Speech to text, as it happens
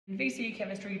In VCE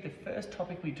chemistry, the first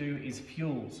topic we do is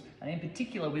fuels, and in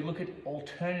particular we look at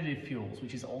alternative fuels,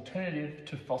 which is alternative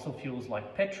to fossil fuels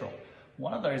like petrol.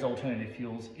 One of those alternative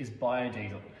fuels is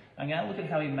biodiesel. I'm going to look at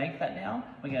how we make that now.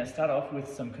 We're going to start off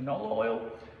with some canola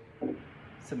oil,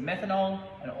 some methanol,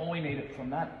 and all we need from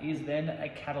that is then a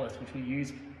catalyst, which we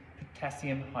use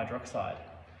potassium hydroxide.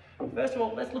 First of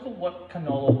all, let's look at what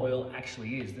canola oil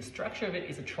actually is. The structure of it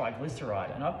is a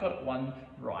triglyceride, and I've got one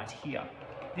right here.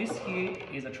 This here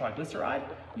is a triglyceride.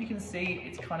 You can see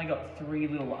it's kind of got three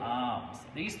little arms.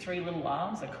 These three little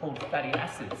arms are called fatty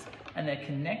acids, and they're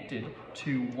connected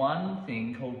to one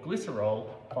thing called glycerol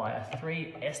via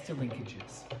three ester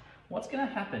linkages. What's going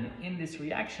to happen in this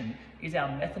reaction is our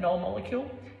methanol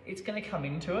molecule, it's going to come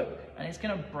into it and it's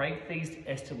going to break these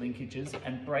ester linkages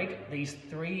and break these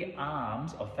three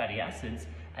arms of fatty acids,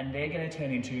 and they're going to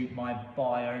turn into my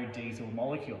biodiesel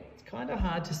molecule. It's kind of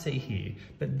hard to see here,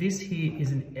 but this here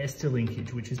is an ester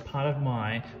linkage, which is part of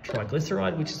my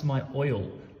triglyceride, which is my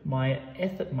oil. My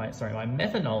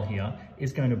methanol here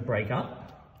is going to break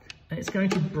up, and it's going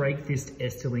to break this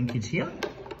ester linkage here.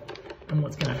 And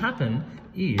what's going to happen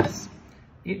is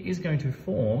it is going to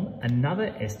form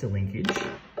another ester linkage,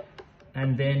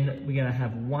 and then we're going to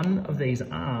have one of these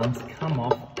arms come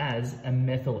off as a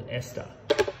methyl ester.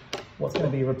 What's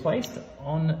going to be replaced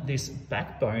on this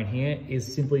backbone here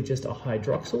is simply just a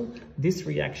hydroxyl. This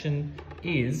reaction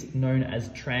is known as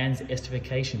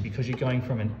trans-esterification because you're going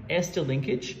from an ester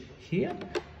linkage here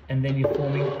and then you're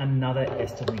forming another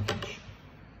ester linkage.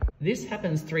 This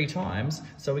happens 3 times,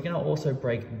 so we're going to also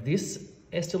break this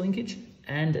ester linkage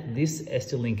and this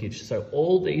ester linkage. So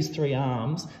all these 3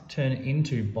 arms turn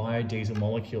into biodiesel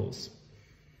molecules.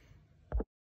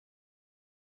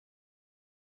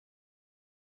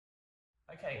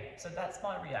 Okay, so that's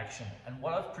my reaction, and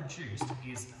what I've produced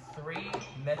is 3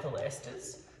 methyl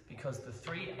esters because the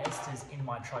 3 esters in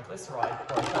my triglyceride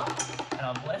broke up, and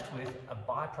I'm left with a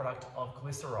byproduct of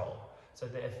glycerol. So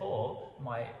therefore,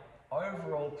 my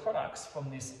overall products from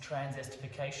this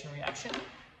trans-esterification reaction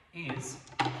is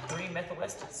 3 methyl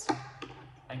esters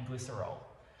and glycerol.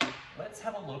 Let's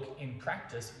have a look in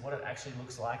practice what it actually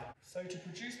looks like. So to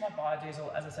produce my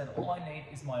biodiesel, as I said, all I need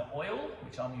is my oil,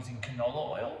 which I'm using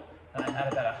canola oil, and I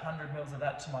add about 100 mils of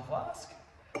that to my flask.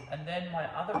 And then my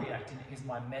other reactant is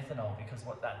my methanol, because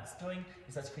what that's doing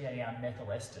is that's creating our methyl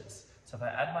esters. So if I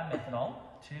add my methanol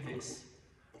to this,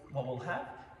 what we'll have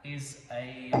is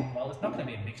well, it's not going to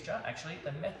be a mixture, actually.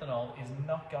 The methanol is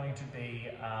not going to be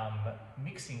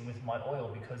mixing with my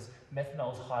oil because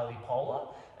methanol is highly polar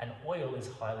and oil is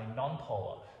highly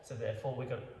non-polar. So therefore we've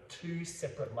got 2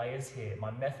 separate layers here.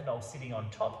 My methanol sitting on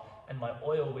top and my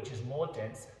oil, which is more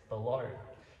dense, below.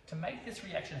 To make this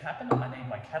reaction happen, I need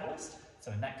my catalyst.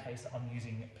 So in that case, I'm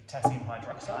using potassium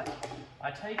hydroxide. I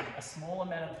take a small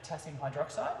amount of potassium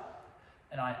hydroxide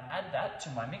and I add that to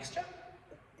my mixture.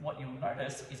 What you'll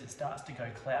notice is it starts to go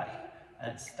cloudy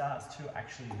and it starts to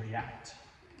actually react.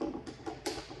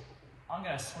 I'm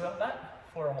going to swirl that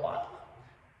for a while,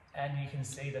 and you can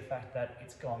see the fact that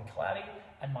it's gone cloudy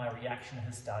and my reaction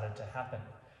has started to happen.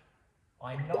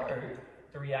 I know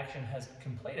the reaction has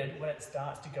completed when it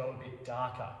starts to go a bit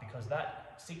darker, because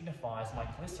that signifies my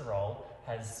glycerol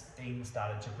has been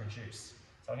started to produce.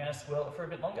 So I'm going to swirl it for a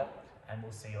bit longer and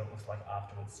we'll see what it looks like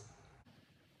afterwards.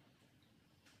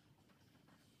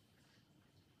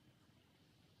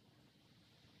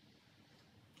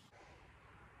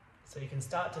 So you can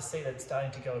start to see that it's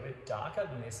starting to go a bit darker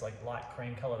than this like light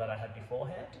cream color that I had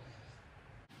beforehand.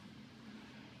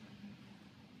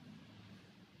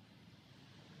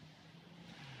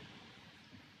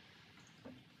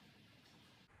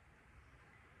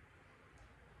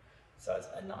 So it's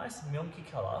a nice milky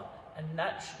color, and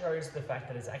that shows the fact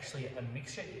that it's actually a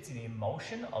mixture. It's an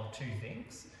emulsion of 2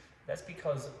 things. That's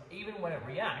because even when it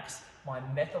reacts, my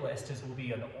methyl esters will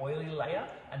be an oily layer,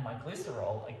 and my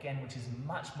glycerol, again, which is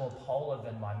much more polar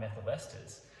than my methyl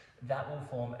esters, that will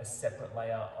form a separate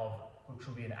layer which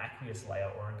will be an aqueous layer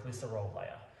or a glycerol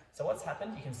layer. So what's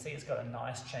happened, you can see it's got a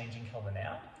nice changing color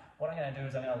now. What I'm going to do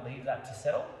is I'm going to leave that to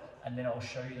settle, and then I'll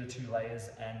show you the 2 layers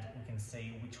and we can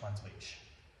see which one's which.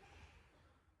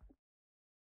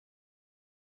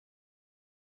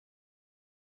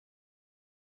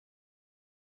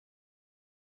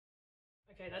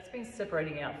 Okay, that's been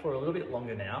separating out for a little bit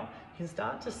longer now. You can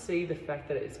start to see the fact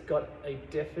that it's got a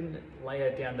definite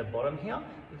layer down the bottom here.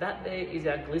 That there is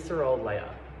our glycerol layer.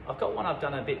 I've got one I've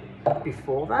done a bit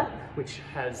before that, which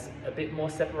has a bit more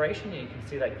separation. You can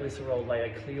see that glycerol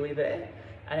layer clearly there.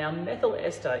 And our methyl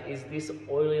ester is this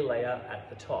oily layer at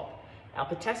the top. Our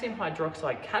potassium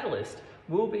hydroxide catalyst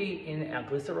will be in our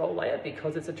glycerol layer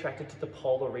because it's attracted to the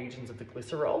polar regions of the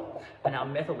glycerol, and our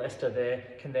methyl ester there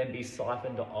can then be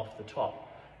siphoned off the top.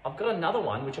 I've got another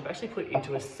one which I've actually put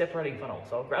into a separating funnel.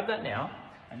 So I'll grab that now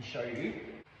and show you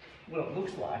what it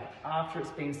looks like after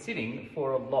it's been sitting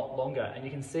for a lot longer. And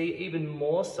you can see even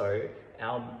more so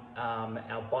our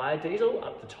biodiesel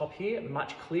up the top here,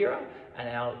 much clearer, and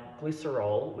our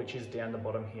glycerol, which is down the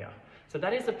bottom here. So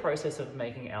that is the process of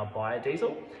making our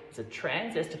biodiesel. It's a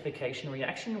trans-esterification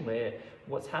reaction where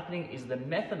what's happening is the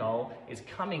methanol is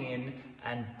coming in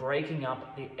and breaking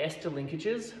up the ester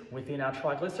linkages within our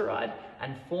triglyceride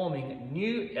and forming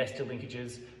new ester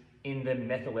linkages in the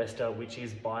methyl ester, which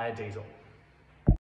is biodiesel.